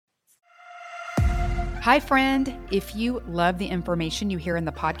Hi, friend. If you love the information you hear in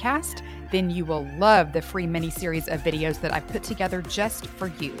the podcast, then you will love the free mini-series of videos that I've put together just for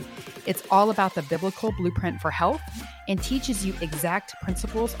you. It's all about the biblical blueprint for health and teaches you exact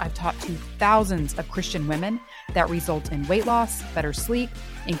principles I've taught to thousands of Christian women that result in weight loss, better sleep,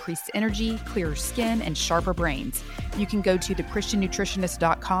 increased energy, clearer skin, and sharper brains. You can go to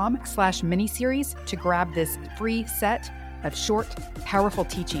thechristiannutritionist.com/miniseries to grab this free set of short, powerful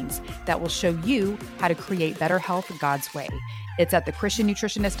teachings that will show you how to create better health God's way. It's at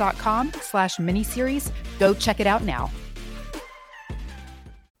thechristiannutritionist.com/miniseries. Go check it out now.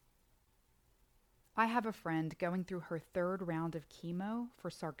 I have a friend going through her third round of chemo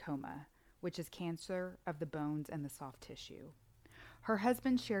for sarcoma, which is cancer of the bones and the soft tissue. Her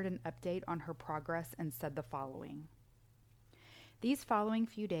husband shared an update on her progress and said the following: "These following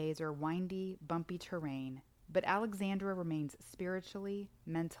few days are windy, bumpy terrain, but Alexandra remains spiritually,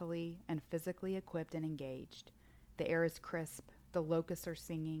 mentally, and physically equipped and engaged. The air is crisp, the locusts are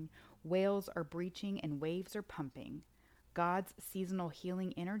singing, whales are breaching, and waves are pumping. God's seasonal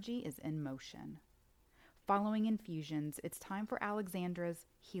healing energy is in motion. Following infusions, it's time for Alexandra's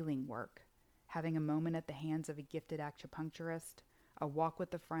healing work, having a moment at the hands of a gifted acupuncturist, a walk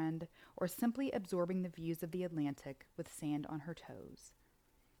with a friend, or simply absorbing the views of the Atlantic with sand on her toes.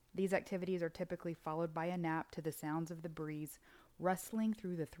 These activities are typically followed by a nap to the sounds of the breeze rustling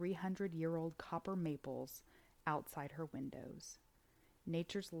through the 300-year-old copper maples outside her windows.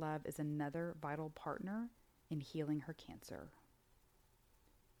 Nature's love is another vital partner in healing her cancer."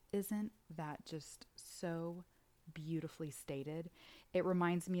 Isn't that just so beautifully stated? It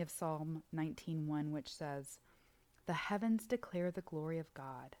reminds me of Psalm 19:1, which says, "The heavens declare the glory of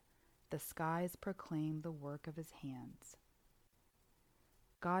God. The skies proclaim the work of his hands."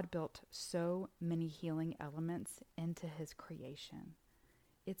 God built so many healing elements into his creation.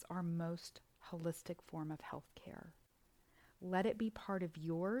 It's our most holistic form of healthcare. Let it be part of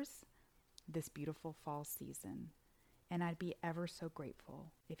yours this beautiful fall season. And I'd be ever so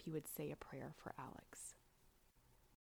grateful if you would say a prayer for Alex.